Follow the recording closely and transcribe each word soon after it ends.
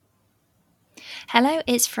Hello,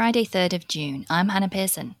 it's Friday 3rd of June. I'm Hannah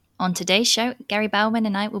Pearson. On today's show, Gary Bowman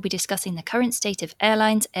and I will be discussing the current state of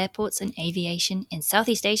airlines, airports and aviation in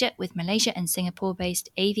Southeast Asia with Malaysia and Singapore-based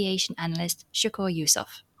aviation analyst Shukor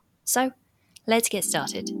Yusof. So, let's get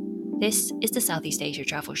started. This is the Southeast Asia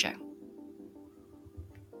Travel Show.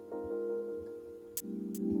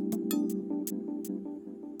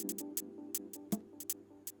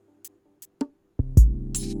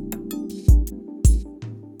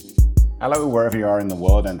 Hello, wherever you are in the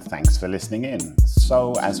world, and thanks for listening in.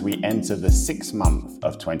 So, as we enter the 6th month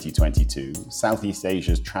of 2022, Southeast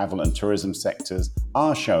Asia's travel and tourism sectors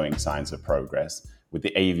are showing signs of progress, with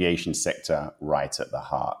the aviation sector right at the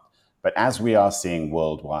heart. But as we are seeing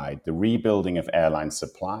worldwide, the rebuilding of airline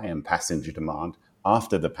supply and passenger demand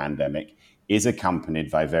after the pandemic is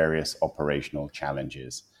accompanied by various operational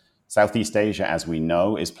challenges. Southeast Asia, as we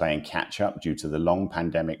know, is playing catch-up due to the long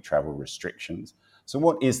pandemic travel restrictions. So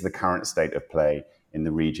what is the current state of play in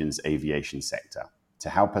the region's aviation sector? To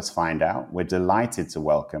help us find out, we're delighted to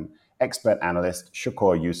welcome expert analyst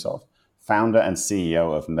Shukor Yusof, founder and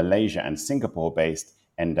CEO of Malaysia and Singapore-based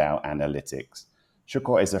Endau Analytics.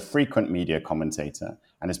 Shukor is a frequent media commentator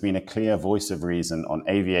and has been a clear voice of reason on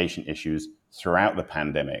aviation issues throughout the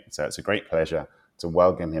pandemic. So it's a great pleasure to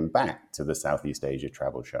welcome him back to the Southeast Asia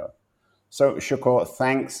Travel Show. So, Shukor,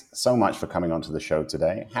 thanks so much for coming onto the show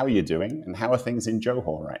today. How are you doing, and how are things in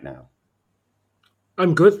Johor right now?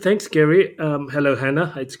 I'm good, thanks, Gary. Hello,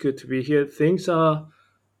 Hannah. It's good to be here. Things are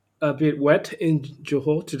a bit wet in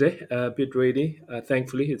Johor today, a bit rainy.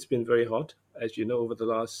 Thankfully, it's been very hot, as you know, over the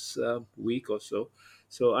last week or so.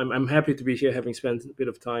 So I'm happy to be here, having spent a bit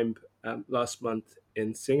of time last month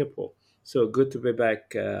in Singapore. So good to be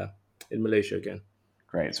back in Malaysia again.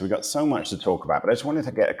 Great. So we've got so much to talk about, but I just wanted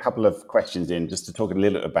to get a couple of questions in just to talk a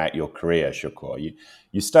little about your career, Shukor.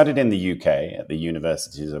 You studied in the UK at the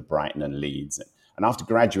universities of Brighton and Leeds, and after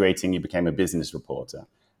graduating, you became a business reporter.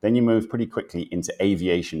 Then you moved pretty quickly into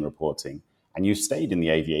aviation reporting, and you stayed in the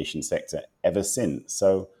aviation sector ever since.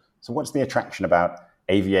 So what's the attraction about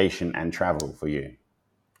aviation and travel for you?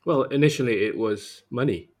 Well, initially it was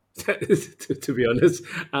money. To be honest,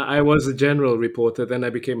 I was a general reporter, then I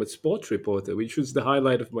became a sports reporter, which was the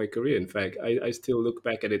highlight of my career. In fact, I still look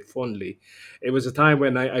back at it fondly. It was a time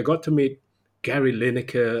when I got to meet Gary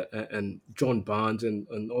Lineker and John Barnes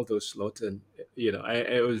and all those lot. And,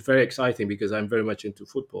 it was very exciting because I'm very much into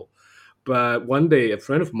football. But one day, a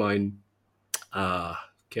friend of mine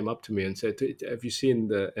came up to me and said, "Have you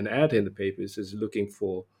seen an ad in the paper? It says looking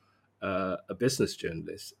for a business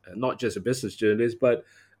journalist, not just a business journalist, but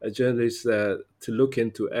a journalist to look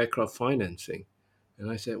into aircraft financing." And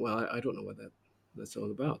I said, "Well, I don't know what that's all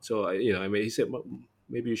about." So he said, "Well,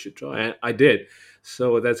 maybe you should try." And I did.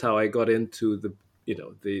 So that's how I got into the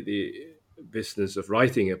business of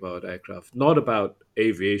writing about aircraft, not about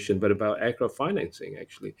aviation, but about aircraft financing,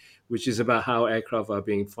 actually, which is about how aircraft are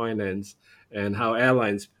being financed and how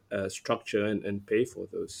airlines structure and pay for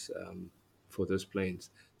those planes.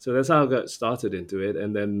 So that's how I got started into it.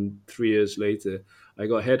 And then 3 years later, I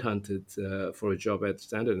got headhunted for a job at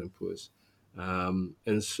Standard and Poor's. And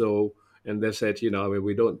they said,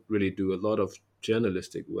 we don't really do a lot of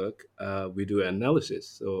journalistic work. We do analysis.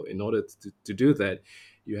 So in order to do that,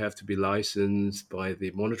 you have to be licensed by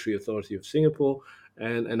the Monetary Authority of Singapore.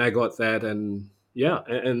 And I got that. And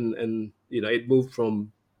it moved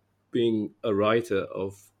from being a writer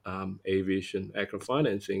of aviation aircraft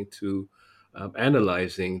financing to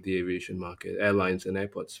analyzing the aviation market, airlines and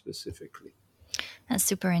airports specifically. That's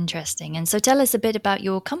super interesting. And so tell us a bit about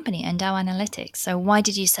your company, Endau Analytics. So why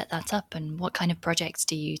did you set that up and what kind of projects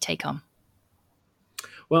do you take on?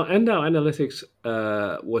 Well, Endau Analytics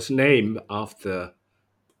was named after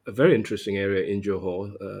a very interesting area in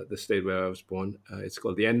Johor, the state where I was born. It's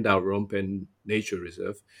called the Endau Rompen Nature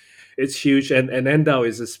Reserve. It's huge, and Endau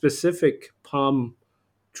is a specific palm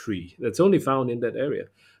tree that's only found in that area.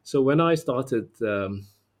 So when I started to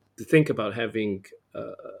think about having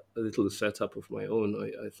a little setup of my own,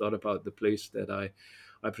 I thought about the place that I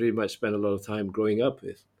pretty much spent a lot of time growing up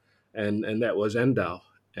with, and that was Endau,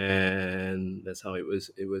 and that's how it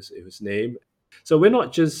was named. So we're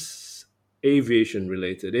not just aviation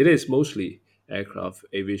related; it is mostly aircraft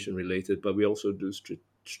aviation related, but we also do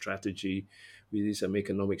strategy. We do some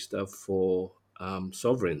economic stuff for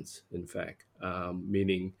sovereigns, in fact,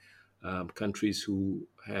 meaning countries who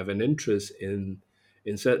have an interest in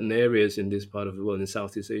certain areas in this part of the world, in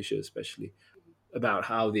Southeast Asia especially, about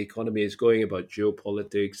how the economy is going, about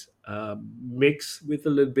geopolitics, mixed with a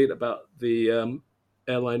little bit about the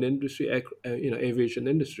airline industry, aviation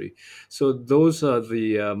industry. So those are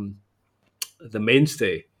the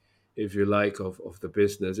mainstay, if you like, of the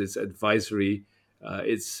business. It's advisory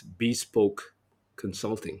it's bespoke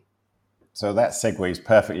consulting. So that segues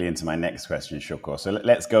perfectly into my next question, Shukor. So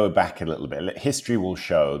let's go back a little bit. History will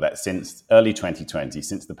show that since early 2020,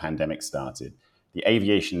 since the pandemic started, the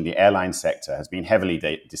aviation, the airline sector has been heavily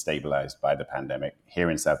destabilized by the pandemic here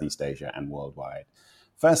in Southeast Asia and worldwide.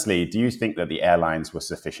 Firstly, do you think that the airlines were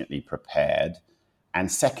sufficiently prepared? And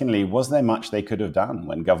secondly, was there much they could have done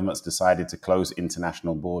when governments decided to close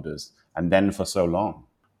international borders and then for so long?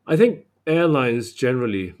 I think airlines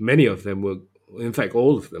generally, many of them were, in fact,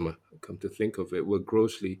 all of them, come to think of it, were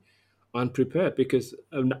grossly unprepared because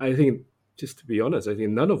I think, just to be honest, I think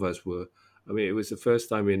none of us were. I mean, it was the first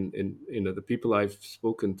time in the people I've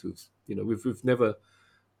spoken to, we've never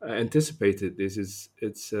anticipated this.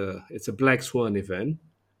 It's a black swan event,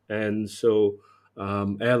 and so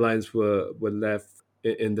airlines were left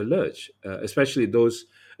in the lurch, especially those.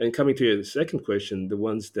 And coming to your second question, the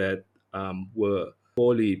ones that were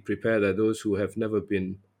poorly prepared are those who have never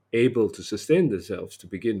been able to sustain themselves to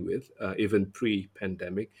begin with, even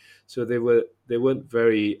pre-pandemic. So they weren't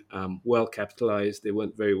very well capitalized. They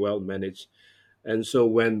weren't very well managed, and so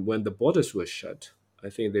when the borders were shut, I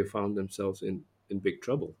think they found themselves in big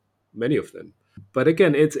trouble. Many of them. But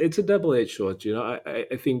again, it's a double-edged sword.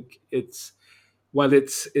 I think it's while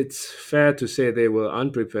it's fair to say they were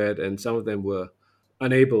unprepared and some of them were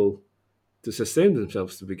unable to sustain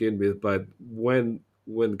themselves to begin with. But when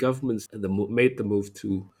governments made the move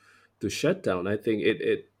to shut down, I think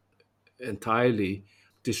it entirely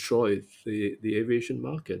destroyed the aviation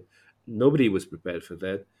market. Nobody was prepared for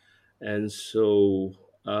that, and so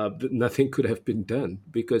nothing could have been done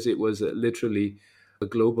because it was literally a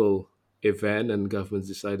global event, and governments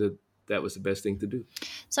decided that was the best thing to do.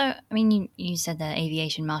 So, I mean, you said the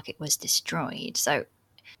aviation market was destroyed. So,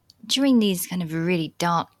 during these kind of really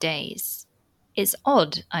dark days, it's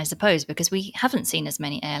odd, I suppose, because we haven't seen as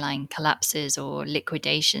many airline collapses or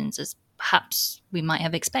liquidations as perhaps we might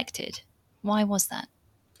have expected. Why was that?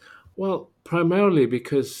 Well, primarily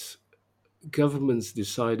because governments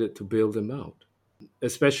decided to bail them out,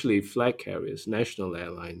 especially flag carriers, national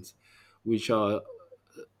airlines, which are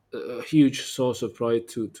a huge source of pride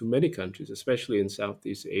to many countries, especially in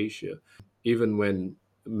Southeast Asia, even when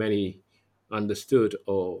many understood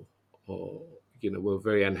or were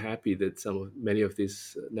very unhappy that many of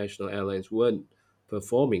these national airlines weren't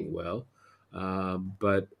performing well,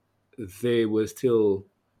 but they were still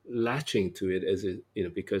latching to it as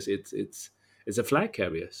because it's a flag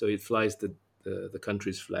carrier, so it flies the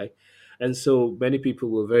country's flag, and so many people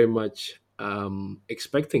were very much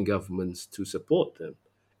expecting governments to support them,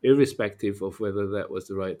 irrespective of whether that was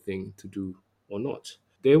the right thing to do or not.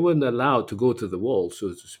 They weren't allowed to go to the wall, so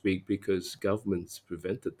to speak, because governments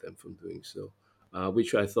prevented them from doing so,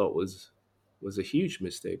 which I thought was a huge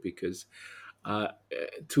mistake because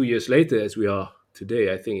 2 years later, as we are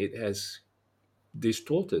today, I think it has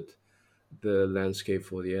distorted the landscape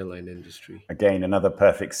for the airline industry. Again, another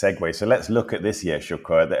perfect segue. So let's look at this year,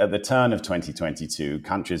 Shukor. At the turn of 2022,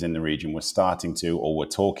 countries in the region were starting to or were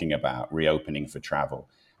talking about reopening for travel.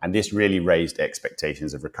 And this really raised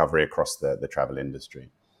expectations of recovery across the travel industry.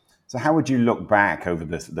 So how would you look back over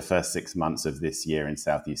the first 6 months of this year in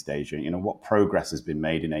Southeast Asia? What progress has been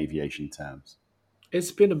made in aviation terms?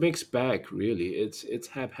 It's been a mixed bag, really. It's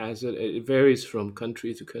haphazard. It varies from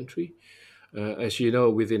country to country. As you know,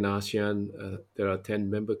 within ASEAN, there are 10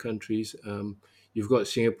 member countries. You've got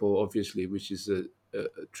Singapore, obviously, which is a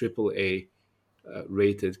triple A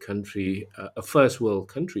rated country, a first world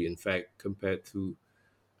country, in fact, compared to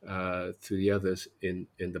the others in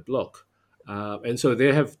the bloc. And so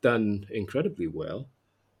they have done incredibly well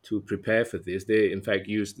to prepare for this. They, in fact,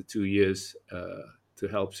 used the 2 years to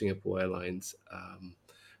help Singapore Airlines,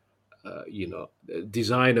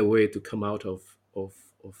 design a way to come out of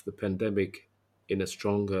the pandemic in a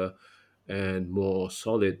stronger and more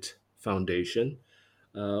solid foundation.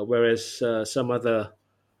 Whereas some other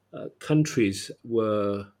countries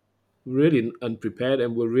were really unprepared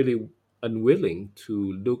and were really unwilling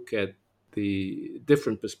to look at the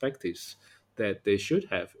different perspectives that they should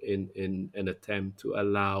have in an attempt to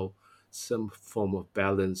allow some form of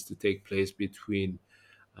balance to take place between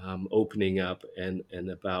opening up and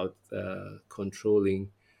about controlling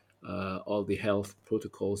all the health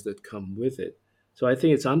protocols that come with it. So I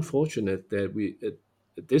think it's unfortunate that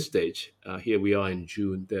at this stage, here we are in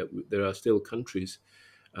June, that there are still countries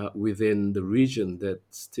within the region that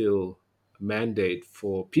still mandate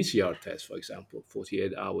for PCR tests, for example,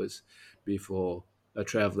 48 hours before a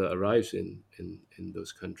traveler arrives in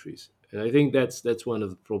those countries. And I think that's one of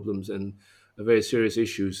the problems and a very serious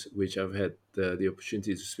issues, which I've had the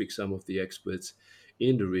opportunity to speak to some of the experts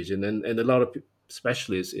in the region. And a lot of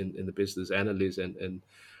specialists in the business, analysts,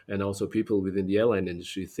 and also people within the airline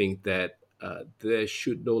industry think that there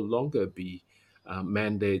should no longer be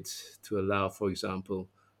mandates to allow, for example,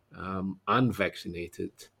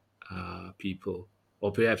 unvaccinated people,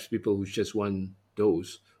 or perhaps people who just one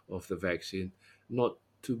dose of the vaccine, not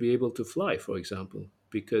to be able to fly, for example,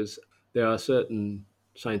 because there are certain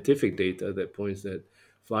scientific data that points that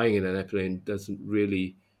flying in an airplane doesn't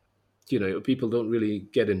really, people don't really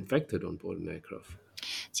get infected on board an aircraft.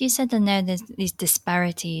 So you said that there's these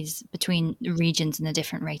disparities between the regions and the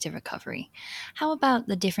different rate of recovery. How about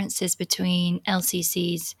the differences between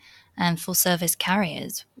LCCs and full service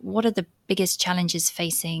carriers? What are the biggest challenges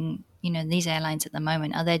facing, these airlines at the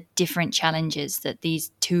moment? Are there different challenges that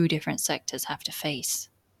these two different sectors have to face?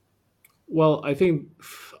 Well, I think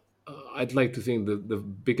I'd like to think the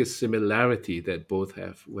biggest similarity that both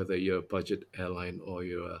have, whether you're a budget airline or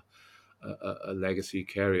you're a legacy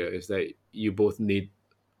carrier, is that you both need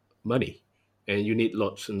money, and you need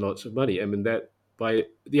lots and lots of money. I mean, that by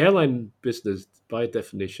the airline business, by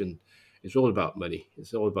definition, is all about money.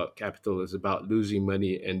 It's all about capital. It's about losing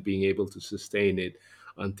money and being able to sustain it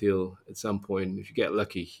until at some point, if you get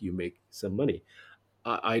lucky, you make some money.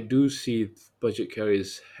 I do see budget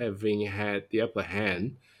carriers having had the upper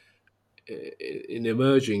hand in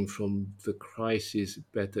emerging from the crisis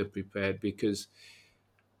better prepared, because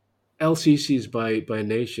LCCs by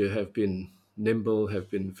nature have been nimble, have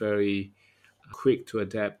been very quick to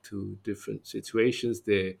adapt to different situations.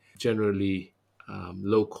 They're generally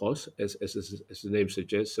low cost, as the name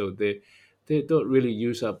suggests, so they don't really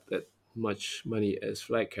use up that much money as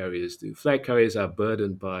flag carriers do. Flag carriers are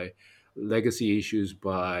burdened by legacy issues,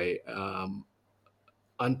 by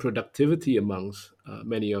unproductivity amongst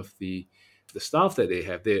many of the staff that they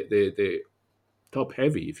have. They're top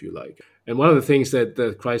heavy, if you like. And one of the things that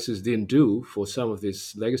the crisis didn't do for some of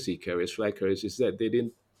these legacy carriers, flag carriers, is that they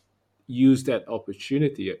didn't use that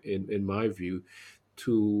opportunity, in my view,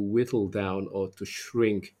 to whittle down or to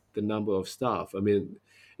shrink the number of staff. I mean,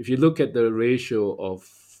 if you look at the ratio of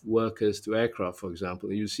workers to aircraft, for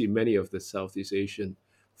example, you see many of the Southeast Asian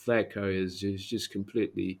flag carriers just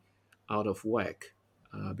completely out of whack,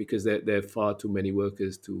 because there are far too many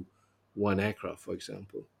workers to one aircraft, for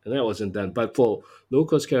example. And that wasn't done. But for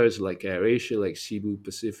low-cost carriers like AirAsia, like Cebu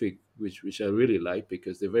Pacific, which I really like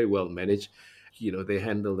because they're very well managed, they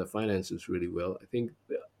handle the finances really well. I think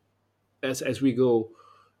as we go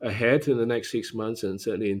ahead in the next 6 months and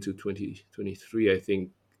certainly into 2023, I think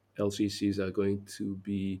LCCs are going to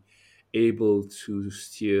be able to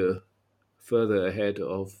steer further ahead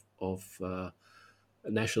of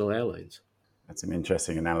national airlines. That's an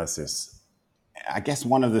interesting analysis. I guess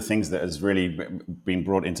one of the things that has really been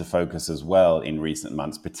brought into focus as well in recent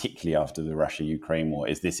months, particularly after the Russia-Ukraine war,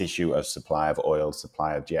 is this issue of supply of oil,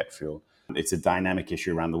 supply of jet fuel. It's a dynamic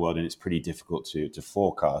issue around the world, and it's pretty difficult to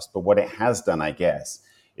forecast. But what it has done, I guess,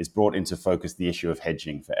 is brought into focus the issue of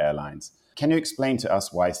hedging for airlines. Can you explain to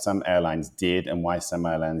us why some airlines did and why some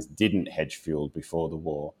airlines didn't hedge fuel before the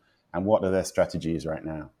war? And what are their strategies right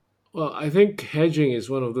now? Well, I think hedging is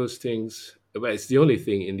one of those things. Well, it's the only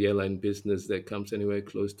thing in the airline business that comes anywhere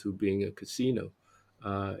close to being a casino.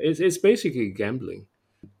 It's basically gambling.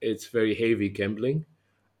 It's very heavy gambling,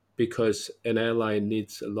 because an airline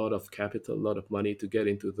needs a lot of capital, a lot of money to get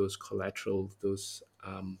into those collateral, those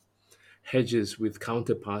hedges with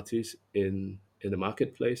counterparties in the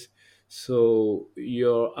marketplace. So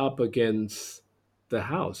you're up against the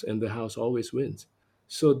house, and the house always wins.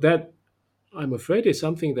 So that, I'm afraid, is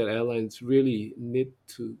something that airlines really need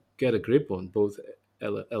to get a grip on, both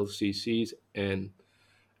LCCs and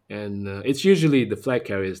it's usually the flag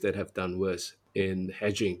carriers that have done worse in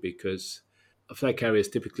hedging, because flag carriers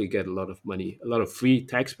typically get a lot of money, a lot of free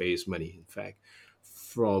taxpayers' money, in fact,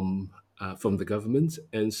 from the government,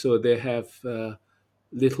 and so they have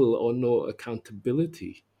little or no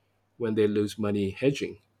accountability when they lose money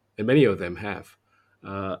hedging, and many of them have,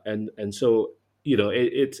 and so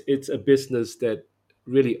it's a business that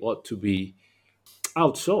really ought to be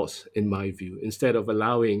outsourced, in my view, instead of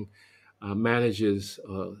allowing managers,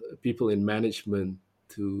 people in management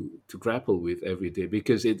to grapple with every day,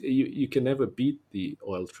 because you can never beat the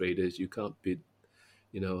oil traders. You can't beat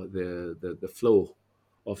the flow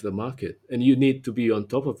of the market, and you need to be on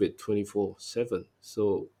top of it 24/7.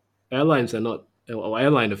 So airlines are not, or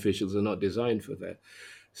airline officials are not designed for that.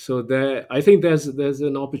 So I think there's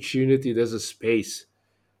an opportunity, there's a space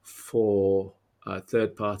for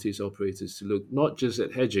third parties operators to look not just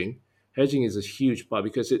at hedging. Hedging is a huge part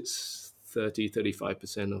because it's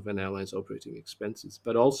 35% of an airline's operating expenses,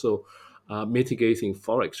 but also mitigating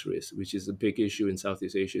forex risk, which is a big issue in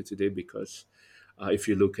Southeast Asia today, because If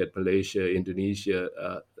you look at Malaysia, Indonesia,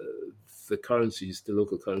 the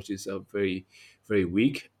local currencies are very, very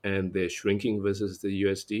weak, and they're shrinking versus the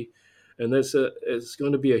USD. And it's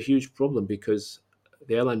going to be a huge problem because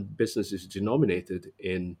the airline business is denominated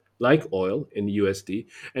in, like oil, in USD.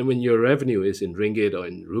 And when your revenue is in ringgit or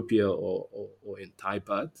in rupiah or in Thai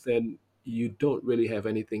baht, then you don't really have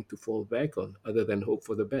anything to fall back on other than hope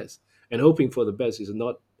for the best. And hoping for the best is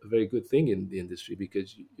not a very good thing in the industry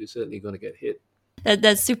because you're certainly going to get hit.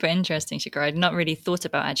 That's super interesting, Shukor. I'd not really thought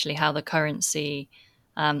about actually how the currency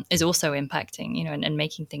is also impacting, and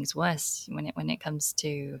making things worse when it comes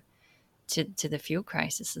to the fuel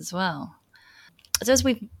crisis as well. So as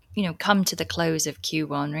we've come to the close of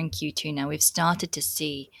Q1, we're in Q2 now. We've started to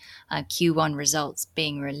see Q1 results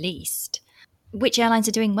being released. Which airlines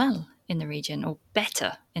are doing well in the region or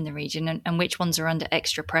better in the region, and which ones are under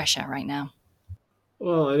extra pressure right now?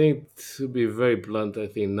 Well, I think to be very blunt, I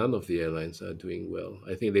think none of the airlines are doing well.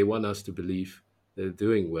 I think they want us to believe they're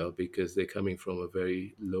doing well because they're coming from a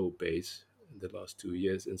very low base in the last 2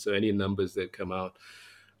 years. And so any numbers that come out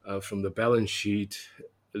from the balance sheet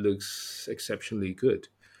looks exceptionally good.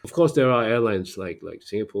 Of course, there are airlines like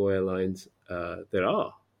Singapore Airlines that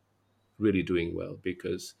are really doing well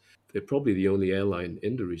because they're probably the only airline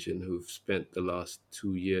in the region who've spent the last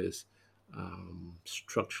 2 years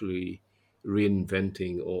structurally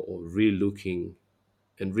reinventing or relooking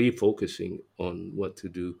and refocusing on what to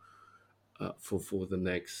do for the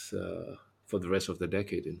next for the rest of the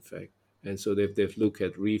decade, in fact. And so they've looked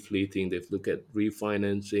at refleeting, they've looked at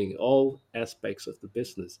refinancing, all aspects of the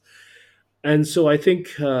business. And so I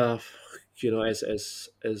think, as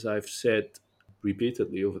I've said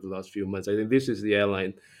repeatedly over the last few months, I think this is the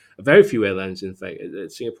airline, very few airlines, in fact,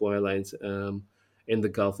 Singapore Airlines, in the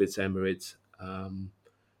Gulf, it's Emirates,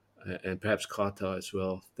 and perhaps Qatar as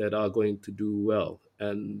well, that are going to do well.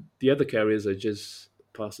 And the other carriers are just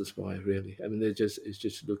passers-by, really. I mean, it's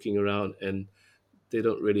just looking around, and they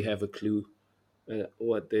don't really have a clue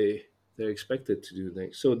what they're expected to do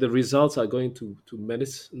next. So the results are going to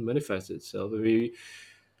manifest itself. I mean,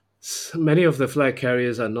 many of the flag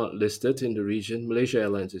carriers are not listed in the region. Malaysia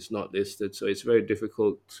Airlines is not listed, so it's very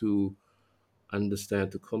difficult to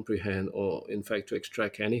understand, to comprehend, or in fact to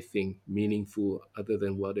extract anything meaningful other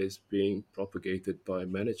than what is being propagated by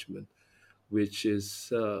management, which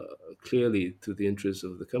is clearly to the interests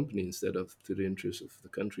of the company instead of to the interests of the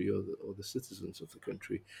country or the citizens of the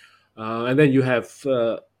country. And then you have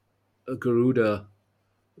Garuda,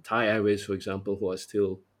 Thai Airways, for example, who are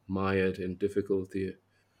still mired in difficulty.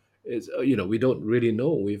 We don't really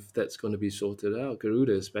know if that's going to be sorted out.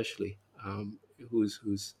 Garuda, especially,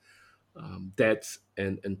 whose debts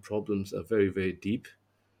and problems are very, very deep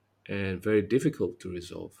and very difficult to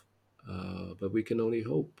resolve. But we can only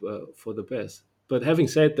hope for the best. But having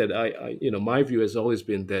said that, my view has always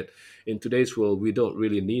been that in today's world, we don't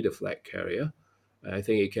really need a flag carrier. I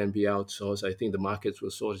think it can be outsourced. I think the markets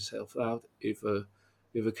will sort itself out if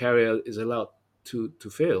a carrier is allowed to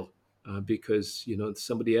fail, because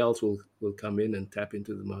somebody else will come in and tap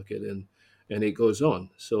into the market, and it goes on.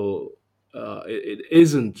 So it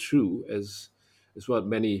isn't true as what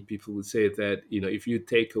many people would say, that if you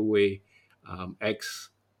take away X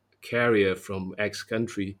carrier from X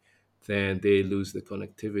country, then they lose the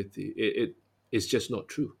connectivity. It's just not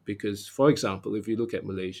true, because, for example, if you look at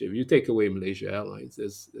Malaysia, if you take away Malaysia Airlines,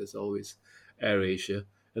 there's always AirAsia,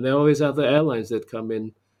 and there are always other airlines that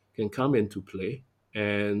can come into play,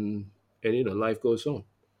 and life goes on.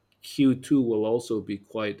 Q2 will also be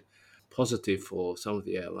quite positive for some of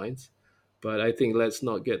the airlines. But I think let's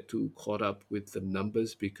not get too caught up with the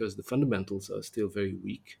numbers because the fundamentals are still very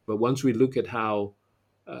weak. But once we look at how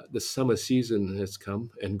the summer season has come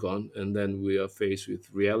and gone, and then we are faced with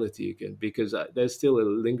reality again, because there's still a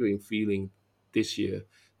lingering feeling this year,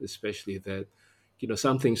 especially that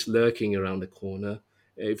something's lurking around the corner.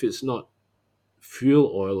 If it's not fuel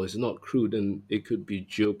oil, it's not crude, and it could be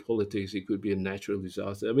geopolitics, it could be a natural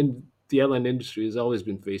disaster. I mean, the airline industry has always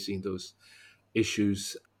been facing those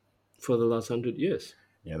issues for the last 100 years.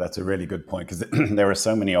 Yeah, that's a really good point, because there are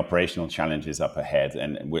so many operational challenges up ahead.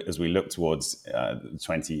 And as we look towards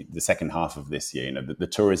the second half of this year, the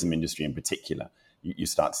tourism industry in particular, you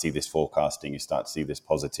start to see this forecasting, you start to see this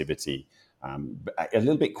positivity. A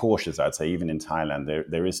little bit cautious, I'd say, even in Thailand,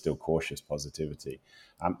 there is still cautious positivity.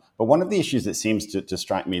 But one of the issues that seems to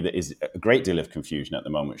strike me that is a great deal of confusion at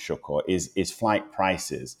the moment, Shukor, is flight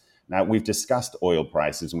prices. Now, we've discussed oil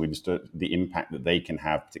prices and we've discussed the impact that they can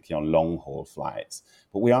have, particularly on long-haul flights.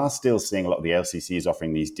 But we are still seeing a lot of the LCCs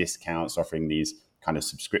offering these discounts, offering these kind of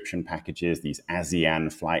subscription packages, these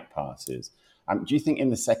ASEAN flight passes. Do you think in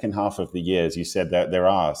the second half of the year, as you said, that there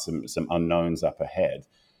are some unknowns up ahead?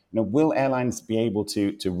 Will airlines be able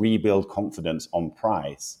to rebuild confidence on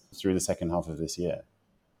price through the second half of this year?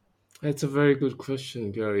 That's a very good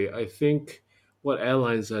question, Gary. I think what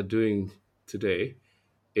airlines are doing today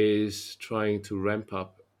is trying to ramp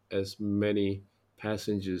up as many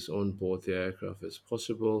passengers on board the aircraft as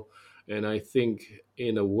possible. And I think,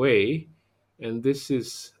 in a way, and this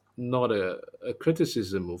is not a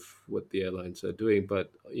criticism of what the airlines are doing,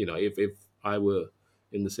 but if I were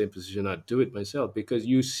in the same position, I'd do it myself, because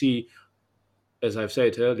you see, as I've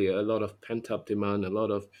said earlier, a lot of pent up demand, a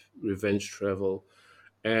lot of revenge travel,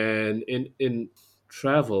 and in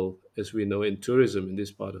travel, as we know, in tourism in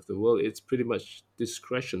this part of the world, it's pretty much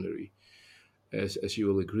discretionary, as you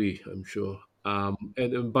will agree, I'm sure.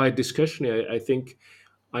 And by discretionary, I think,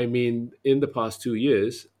 I mean, in the past 2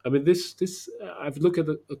 years, I mean, this I've looked at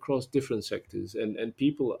it across different sectors, and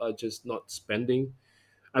people are just not spending.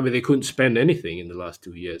 I mean, they couldn't spend anything in the last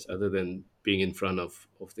 2 years other than being in front of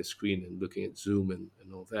the screen and looking at Zoom and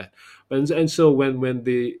all that. And so when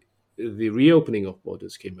the reopening of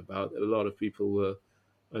borders came about, a lot of people were,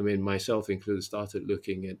 I mean, myself included, started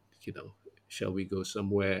looking at, shall we go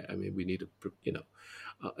somewhere? I mean, we need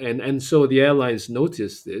and so the airlines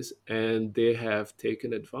noticed this, and they have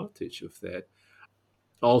taken advantage of that.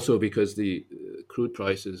 Also, because the crude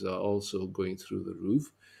prices are also going through the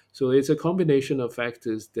roof. So it's a combination of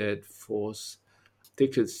factors that force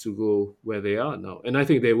tickets to go where they are now. And I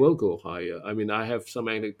think they will go higher. I mean, I have some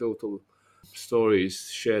anecdotal stories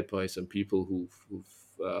shared by some people who've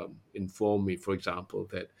informed me, for example,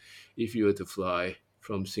 that if you were to fly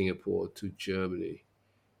from Singapore to Germany,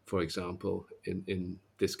 for example, in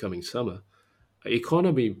this coming summer,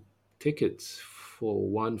 economy tickets for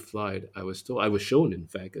one flight, I was shown, in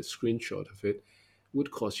fact, a screenshot of it,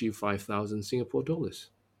 would cost you 5,000 Singapore dollars.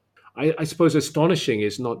 I suppose astonishing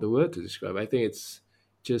is not the word to describe. I think it's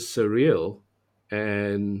just surreal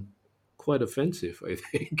and quite offensive, I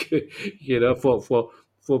think,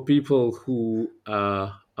 for people who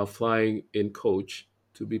are flying in coach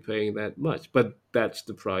to be paying that much. But that's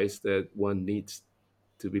the price that one needs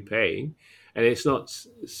to be paying. And it's not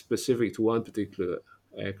specific to one particular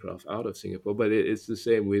aircraft out of Singapore, but it's the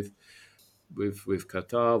same with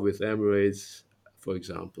Qatar, with Emirates, for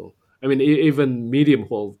example. I mean, even medium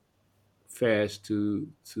haul fares to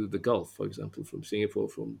the Gulf, for example, from Singapore,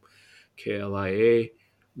 from KLIA,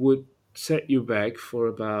 would set you back for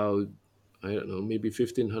about, I don't know, maybe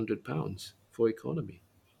 £1,500 for economy,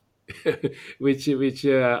 which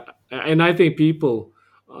and I think people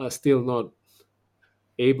are still not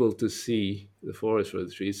able to see the forest for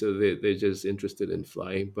the trees, so they're just interested in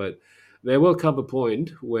flying. But there will come a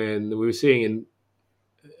point when we're seeing an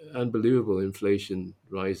unbelievable inflation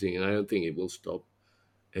rising, and I don't think it will stop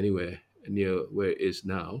anywhere near where it is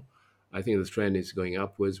now. I think the trend is going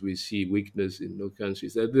upwards. We see weakness in those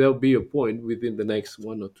countries. There'll be a point within the next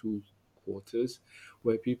 1 or 2 quarters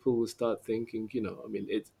where people will start thinking, I mean,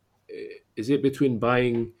 is it between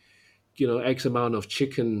buying, X amount of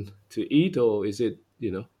chicken to eat, or is it,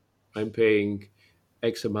 I'm paying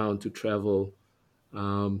X amount to travel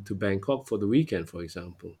to Bangkok for the weekend, for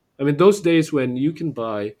example. I mean, those days when you can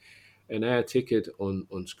buy an air ticket on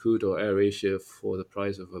Scoot or AirAsia for the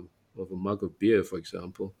price of a mug of beer, for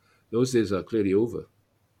example, those days are clearly over.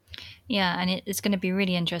 Yeah, and it's going to be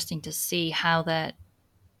really interesting to see how that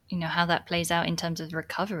how that plays out in terms of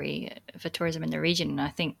recovery for tourism in the region. And I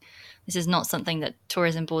think this is not something that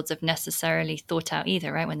tourism boards have necessarily thought out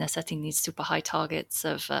either, right? When they're setting these super high targets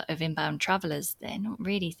of inbound travelers, they're not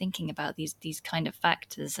really thinking about these kind of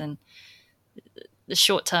factors and the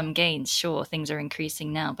short term gains. Sure, things are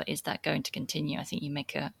increasing now, but is that going to continue? I think you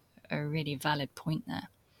make a really valid point there.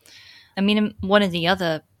 I mean, one of the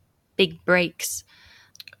other big breaks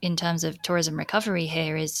in terms of tourism recovery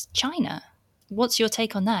here is China. What's your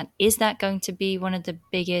take on that? Is that going to be one of the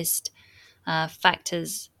biggest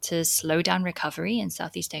factors to slow down recovery in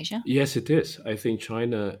Southeast Asia? Yes, it is. I think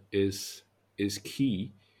China is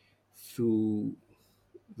key to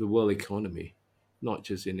the world economy, not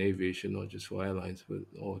just in aviation, not just for airlines, but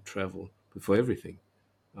or travel, but for everything.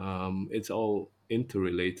 It's all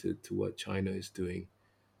interrelated to what China is doing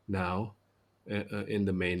now in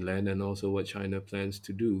the mainland, and also what China plans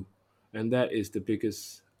to do. And that is the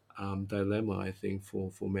biggest dilemma, I think,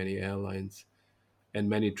 for many airlines and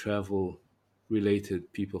many travel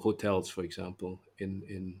related people, hotels, for example,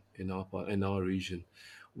 in our region,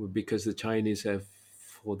 because the Chinese have,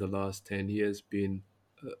 for the last 10 years, been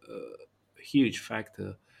a huge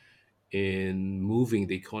factor in moving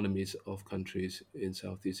the economies of countries in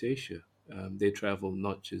Southeast Asia. They travel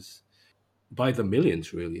not just by the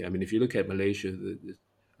millions, really. I mean, if you look at Malaysia,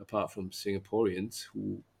 apart from Singaporeans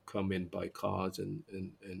who come in by cars and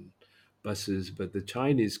buses, but the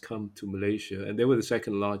Chinese come to Malaysia, and they were the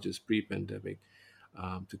second largest pre-pandemic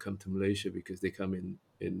to come to Malaysia because they come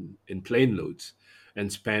in plane loads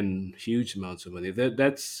and spend huge amounts of money.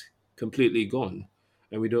 That's completely gone,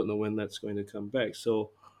 and we don't know when that's going to come back.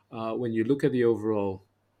 So when you look at the overall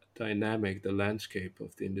dynamic, the landscape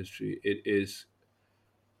of the industry, it is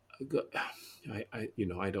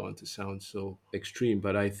I don't want to sound so extreme,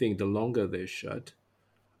 but I think the longer they're shut,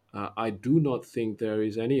 I do not think there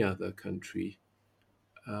is any other country,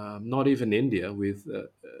 not even India, with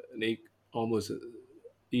almost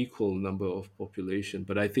equal number of population.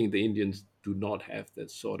 But I think the Indians do not have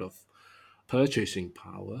that sort of purchasing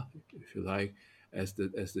power, if you like, as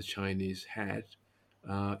the Chinese had,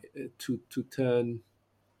 to turn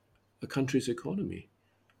a country's economy.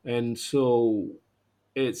 And so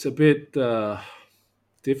it's a bit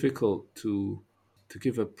difficult to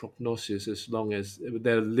give a prognosis as long as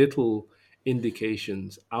there are little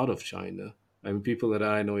indications out of China. I mean, people that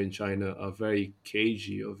I know in China are very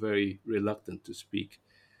cagey or very reluctant to speak,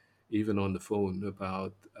 even on the phone,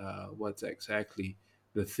 about what's exactly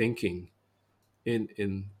the thinking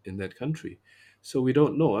in that country. So we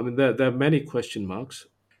don't know. I mean, there are many question marks.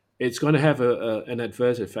 It's going to have an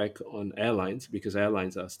adverse effect on airlines because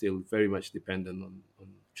airlines are still very much dependent on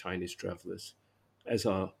Chinese travelers, as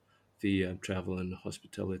are the travel and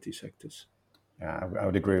hospitality sectors. Yeah, I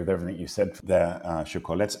would agree with everything you said there,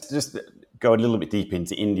 Shukor. Let's just go a little bit deep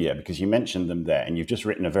into India because you mentioned them there, and you've just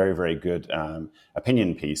written a very, very good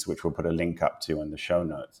opinion piece, which we'll put a link up to in the show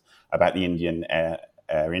notes, about the Indian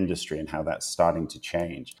air industry and how that's starting to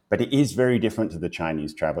change. But it is very different to the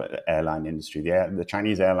Chinese travel airline industry. The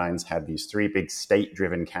Chinese airlines had these three big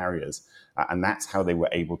state-driven carriers, and that's how they were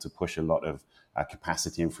able to push a lot of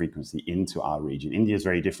capacity and frequency into our region. India is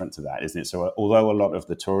very different to that, isn't it? So although a lot of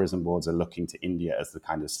the tourism boards are looking to India as the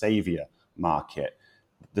kind of savior market,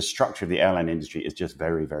 the structure of the airline industry is just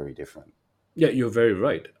very, very different. Yeah, you're very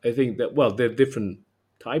right. I think that, well, there are different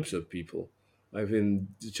types of people. I mean,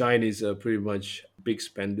 the Chinese are pretty much big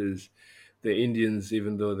spenders. The Indians,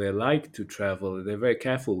 even though they like to travel, they're very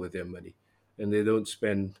careful with their money and they don't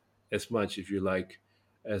spend as much, if you like,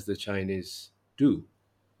 as the Chinese do,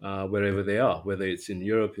 wherever they are, whether it's in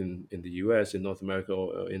Europe, in the US, in North America,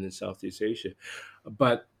 or in Southeast Asia.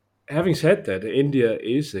 But having said that, India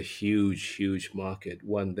is a huge, huge market,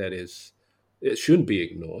 one that it shouldn't be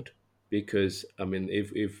ignored because I mean,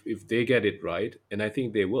 if they get it right, and I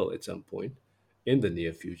think they will at some point in the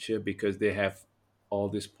near future, because they have all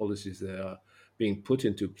these policies that are being put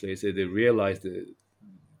into place, that they realize the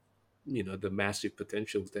massive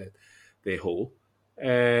potential that they hold,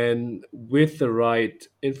 and with the right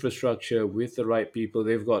infrastructure, with the right people,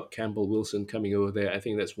 they've got Campbell Wilson coming over there. I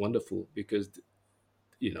think that's wonderful because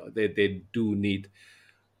they do need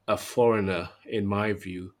a foreigner, in my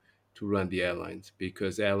view, to run the airlines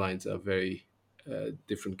because airlines are very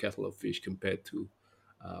different kettle of fish compared to,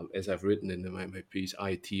 as I've written in my piece,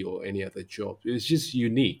 IT or any other job. It's just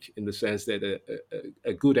unique in the sense that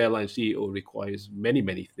a good airline CEO requires many,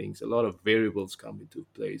 many things. A lot of variables come into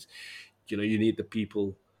place. You need the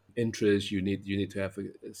people interest. You need to have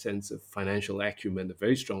a sense of financial acumen, a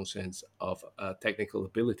very strong sense of technical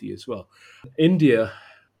ability as well. India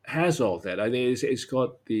has all that. I think it's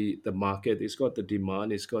got the market, it's got the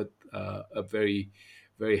demand, it's got a very,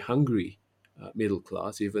 very hungry middle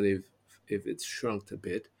class, even if it's shrunk a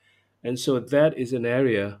bit. And so that is an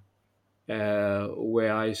area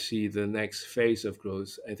where I see the next phase of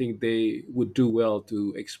growth. I think they would do well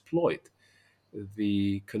to exploit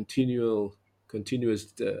the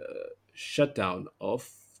continuous shutdown of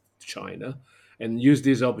China and use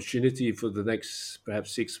this opportunity for the next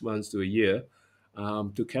perhaps 6 months to a year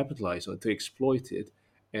to capitalize on, to exploit it,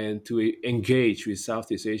 and to engage with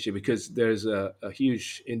Southeast Asia because there's a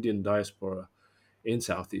huge Indian diaspora in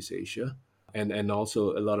Southeast Asia, and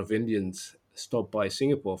also a lot of Indians stop by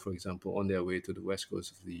Singapore, for example, on their way to the west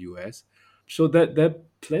coast of the U.S. So that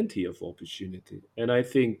plenty of opportunity, and I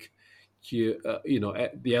think the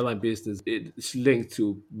airline business it's linked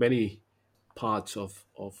to many parts of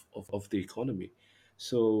the economy.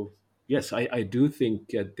 So yes, I do think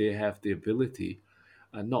that they have the ability,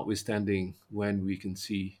 notwithstanding when we can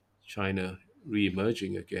see China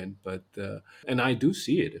re-emerging again. But and I do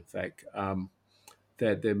see it, in fact,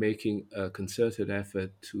 that they're making a concerted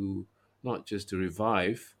effort to not just to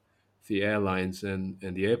revive the airlines and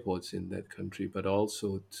the airports in that country, but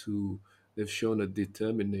also they've shown a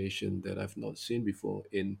determination that I've not seen before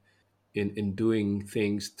in doing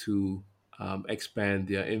things to expand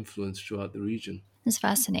their influence throughout the region. That's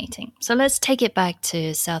fascinating. So let's take it back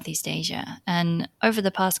to Southeast Asia. And over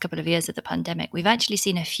the past couple of years of the pandemic, we've actually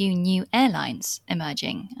seen a few new airlines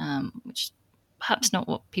emerging, which perhaps not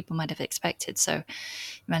what people might have expected. So in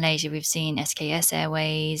Malaysia, we've seen SKS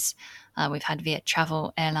Airways, we've had Viet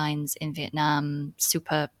Travel Airlines in Vietnam,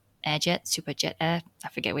 Super Jet Air, I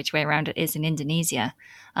forget which way around it is in Indonesia.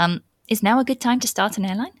 Is now a good time to start an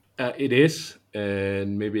airline? It is,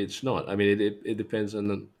 and maybe it's not. I mean, it depends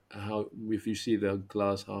on how, if you see the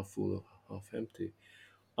glass half full or half empty.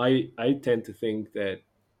 I tend to think that,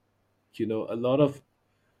 a lot of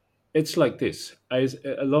it's like this.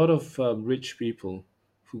 A lot of rich people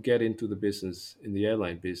who get into the business, in the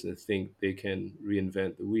airline business, think they can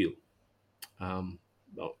reinvent the wheel.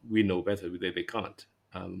 Well, we know better. They can't.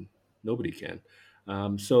 Um, Nobody can.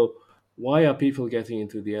 So why are people getting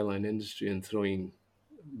into the airline industry and throwing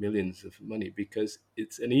millions of money? Because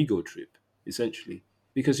it's an ego trip, essentially.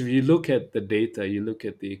 Because if you look at the data, you look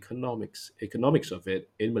at the economics of it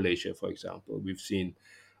in Malaysia, for example, we've seen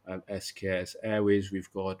SKS Airways,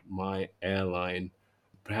 we've got My Airline,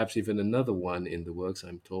 perhaps even another one in the works,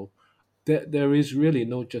 I'm told. There is really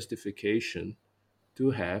no justification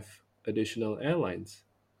to have additional airlines.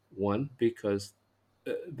 One, because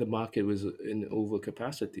the market was in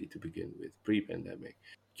overcapacity to begin with, pre-pandemic.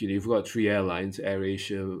 You've got three airlines: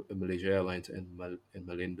 AirAsia, Malaysia Airlines, and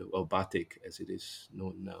Malindo, or Batik, as it is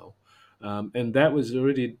known now. And that was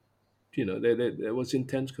already, there was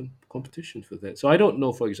intense competition for that. So I don't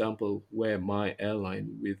know, for example, where My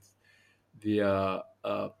Airline with their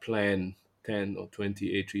plan 10 or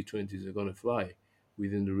 20 A320s are going to fly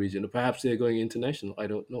within the region. Or perhaps they're going international. I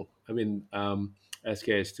don't know. I mean,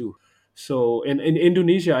 SKS too. So in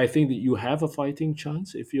Indonesia, I think that you have a fighting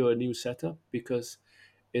chance if you're a new setup, because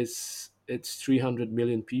it's 300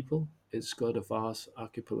 million people. It's got a vast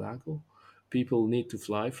archipelago. People need to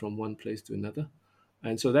fly from one place to another.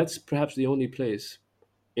 And so that's perhaps the only place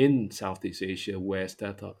in Southeast Asia where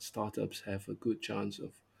startups have a good chance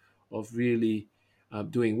of really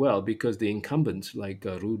doing well, because the incumbents like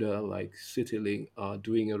Garuda, like Citylink, are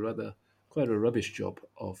doing quite a rubbish job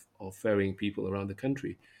of ferrying people around the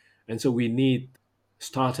country, and so we need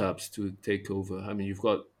startups to take over. I mean, you've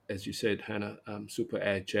got, as you said, Hannah, Super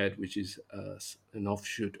Air Jet, which is an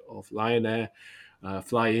offshoot of Lion Air,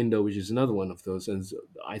 Fly Indo, which is another one of those, and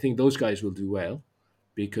I think those guys will do well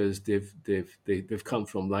because they've come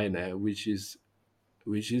from Lion Air, which is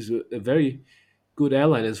a very good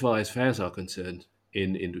airline as far as fares are concerned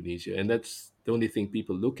in Indonesia, and that's the only thing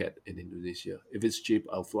people look at in Indonesia. If it's cheap,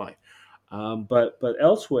 I'll fly. But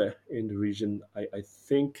elsewhere in the region, I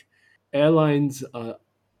think airlines are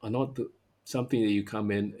not something that you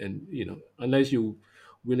come in and, unless you're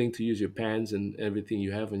willing to use your pants and everything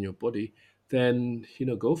you have on your body, then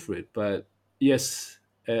go for it. But yes,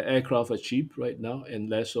 aircraft are cheap right now, and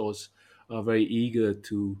lessors are very eager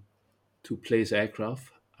to place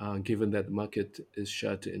aircraft, given that the market is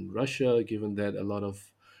shut in Russia, given that a lot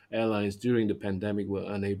of airlines during the pandemic were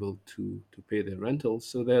unable to pay their rentals.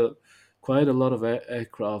 So there are quite a lot of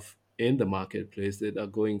aircraft in the marketplace that are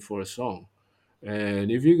going for a song.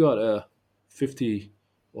 And if you got a 50,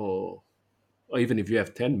 or even if you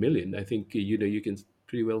have 10 million, I think you can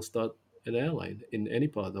pretty well start an airline in any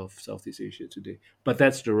part of Southeast Asia today. But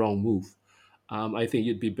that's the wrong move. I think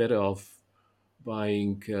you'd be better off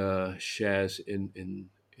buying shares in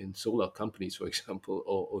solar companies, for example,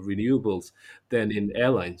 or renewables, than in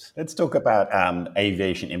airlines. Let's talk about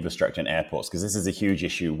aviation infrastructure and airports, because this is a huge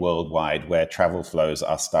issue worldwide where travel flows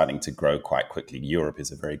are starting to grow quite quickly. Europe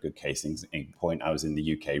is a very good case in point. I was in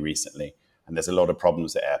the UK recently, and there's a lot of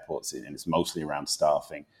problems at airports, and it's mostly around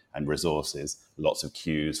staffing and resources, lots of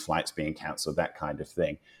queues, flights being cancelled, that kind of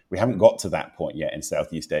thing. We haven't got to that point yet in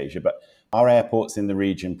Southeast Asia, but are airports in the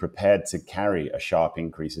region prepared to carry a sharp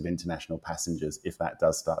increase of international passengers if that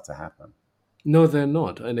does start to happen? No, they're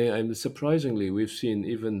not. And surprisingly, we've seen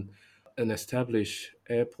even an established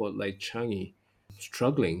airport like Changi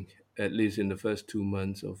struggling, at least in the first 2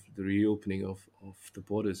 months of the reopening of the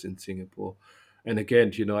borders in Singapore. And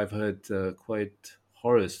again, I've heard quite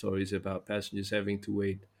horror stories about passengers having to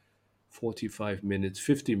wait 45 minutes,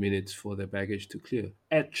 50 minutes for their baggage to clear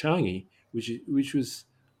at Changi, which was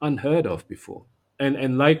unheard of before.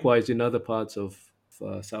 And likewise in other parts of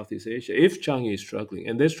Southeast Asia, if Changi is struggling,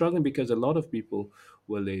 and they're struggling because a lot of people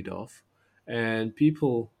were laid off, and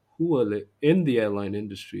people who were in the airline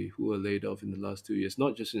industry who were laid off in the last 2 years,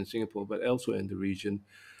 not just in Singapore but elsewhere in the region,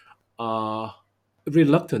 are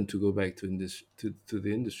reluctant to go back to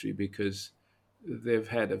the industry because they've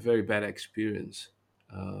had a very bad experience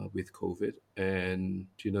with COVID, and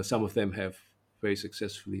some of them have very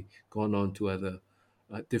successfully gone on to other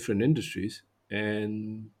different industries,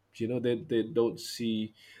 and they don't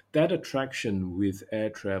see that attraction with air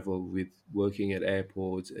travel, with working at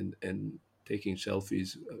airports and taking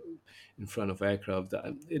selfies in front of aircraft.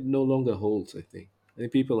 That it no longer holds. I think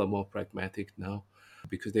people are more pragmatic now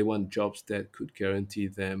because they want jobs that could guarantee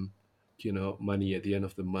them money at the end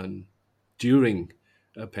of the month during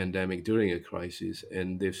a pandemic, during a crisis,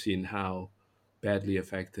 and they've seen how badly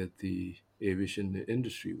affected the aviation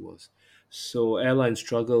industry was. So airlines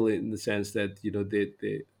struggle in the sense that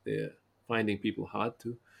they're finding people hard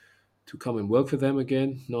to come and work for them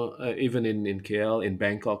again. Not even in KL, in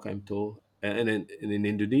Bangkok, I'm told, and in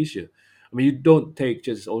Indonesia. I mean, you don't take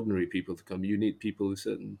just ordinary people to come. You need people with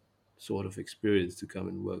certain sort of experience to come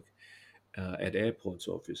and work at airports,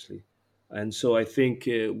 obviously. And so I think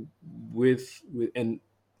with and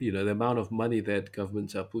the amount of money that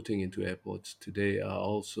governments are putting into airports today are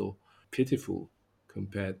also pitiful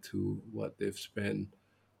compared to what they've spent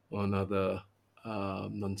on other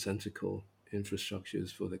nonsensical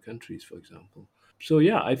infrastructures for the countries, for example. So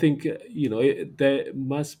yeah, I think there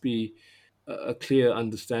must be a clear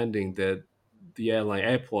understanding that the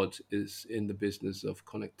airport is in the business of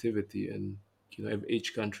connectivity, and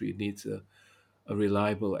each country needs a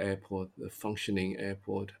reliable airport, a functioning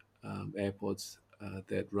airport, airports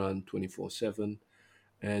that run 24/7,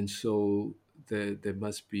 and so there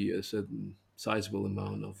must be a certain sizable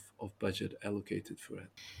amount of budget allocated for it.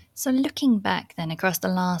 So, looking back then across the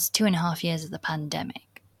last 2.5 years of the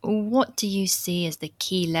pandemic, what do you see as the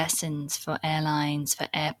key lessons for airlines, for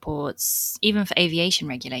airports, even for aviation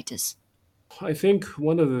regulators? I think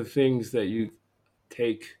one of the things that you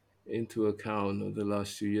take into account of the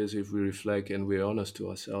last 2 years, if we reflect and we're honest to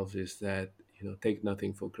ourselves, is that take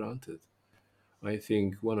nothing for granted. I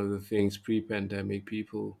think one of the things pre-pandemic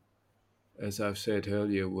people, as I've said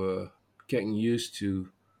earlier, were getting used to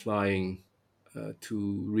flying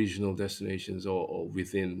to regional destinations or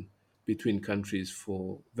within between countries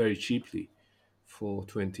for very cheaply, for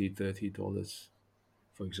 $20-$30,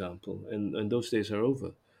 for example, and those days are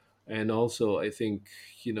over. And also, I think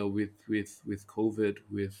with COVID,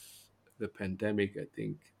 with the pandemic, I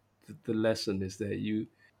think the lesson is that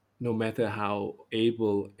no matter how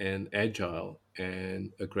able and agile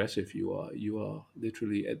and aggressive you are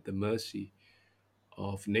literally at the mercy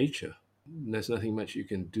of nature. There's nothing much you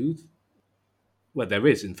can do. Well, there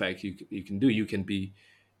is, in fact, you can do. You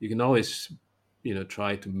can always,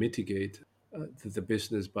 try to mitigate the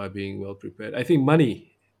business by being well prepared. I think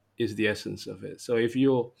money is the essence of it. So if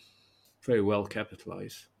you're very well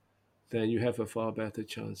capitalized, then you have a far better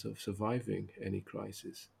chance of surviving any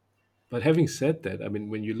crisis. But having said that, I mean,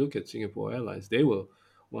 when you look at Singapore Airlines, they were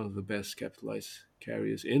one of the best capitalized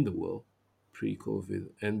carriers in the world pre-COVID,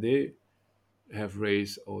 and they have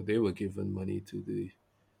raised, or they were given money to the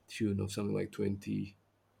tune of something like 20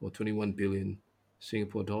 or 21 billion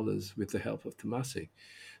Singapore dollars with the help of Temasek.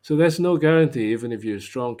 So there's no guarantee, even if you're a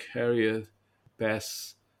strong carrier,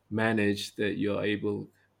 best managed, that you're able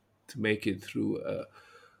to make it through a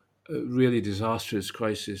really disastrous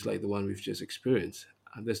crisis like the one we've just experienced.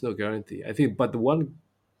 And there's no guarantee. I think, but the one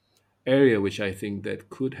area which I think that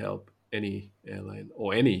could help any airline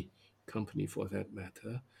or any company for that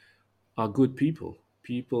matter are good people,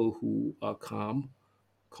 people who are calm,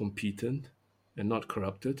 competent, and not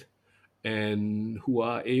corrupted, and who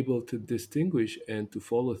are able to distinguish and to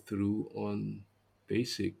follow through on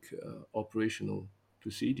basic operational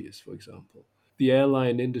procedures, for example. The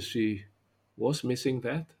airline industry was missing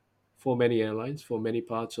that for many airlines, for many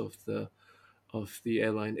parts of the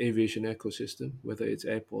airline aviation ecosystem, whether it's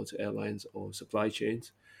airports, airlines, or supply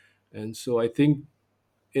chains. And so I think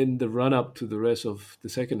in the run up to the rest of the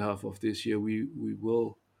second half of this year, we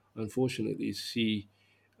will unfortunately see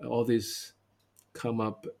all this come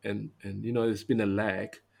up, and there's been a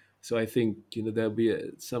lag. So I think there'll be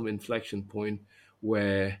some inflection point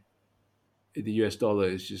where the US dollar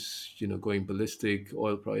is just going ballistic,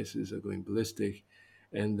 oil prices are going ballistic,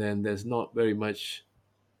 and then there's not very much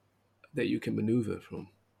that you can maneuver from.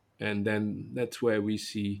 And then that's where we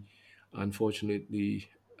see, unfortunately,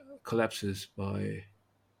 collapses by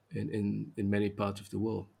in many parts of the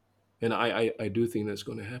world. And I do think that's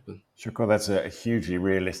going to happen. Shukor, that's a hugely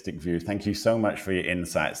realistic view. Thank you so much for your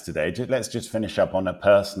insights today. Let's just finish up on a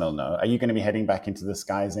personal note. Are you going to be heading back into the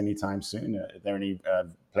skies anytime soon? Are there any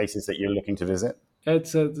places that you're looking to visit?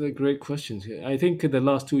 That's a great question. I think the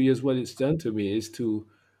last 2 years, what it's done to me is to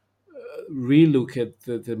relook at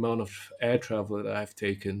the amount of air travel that I've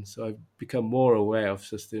taken. So I've become more aware of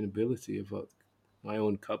sustainability, about my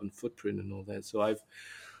own carbon footprint and all that. So I've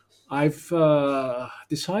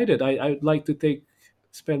decided I'd like to take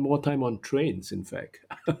spend more time on trains, in fact.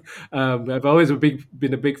 I've always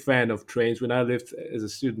been a big fan of trains. When I lived as a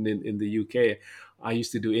student in the UK, I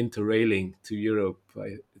used to do interrailing to Europe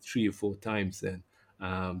 3 or 4 times then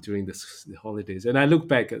during the holidays. And I look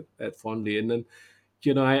back at fondly. And then,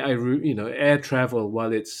 air travel,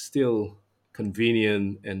 while it's still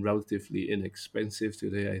convenient and relatively inexpensive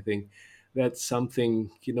today, I think that's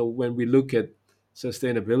something, when we look at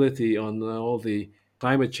sustainability on all the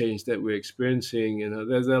climate change that we're experiencing,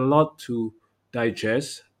 there's a lot to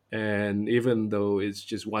digest. And even though it's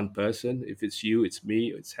just one person, if it's you, it's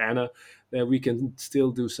me, it's Hannah, then we can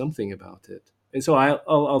still do something about it. And so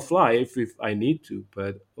I'll fly if I need to,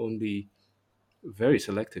 but only very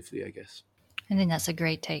selectively, I guess. I think that's a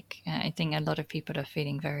great take. I think a lot of people are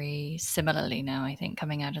feeling very similarly now, I think,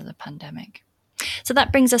 coming out of the pandemic. So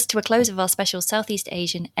that brings us to a close of our special Southeast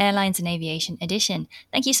Asian Airlines and Aviation edition.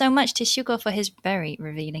 Thank you so much to Shukor for his very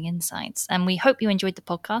revealing insights. And we hope you enjoyed the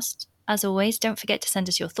podcast. As always, don't forget to send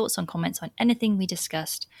us your thoughts and comments on anything we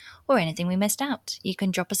discussed or anything we missed out. You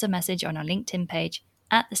can drop us a message on our LinkedIn page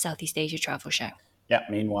at the Southeast Asia Travel Show. Yeah,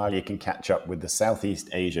 meanwhile, you can catch up with the Southeast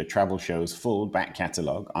Asia Travel Show's full back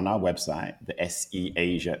catalogue on our website, the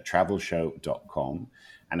seasiatravelshow.com.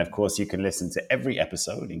 And of course, you can listen to every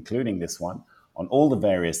episode, including this one, on all the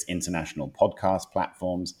various international podcast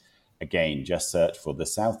platforms. Again, just search for the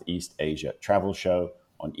Southeast Asia Travel Show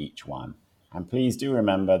on each one. And please do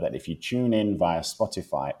remember that if you tune in via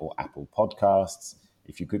Spotify or Apple Podcasts,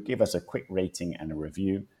 if you could give us a quick rating and a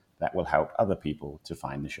review, that will help other people to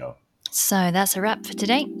find the show. So that's a wrap for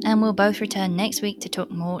today, and we'll both return next week to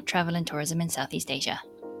talk more travel and tourism in Southeast Asia.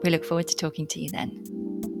 We look forward to talking to you then.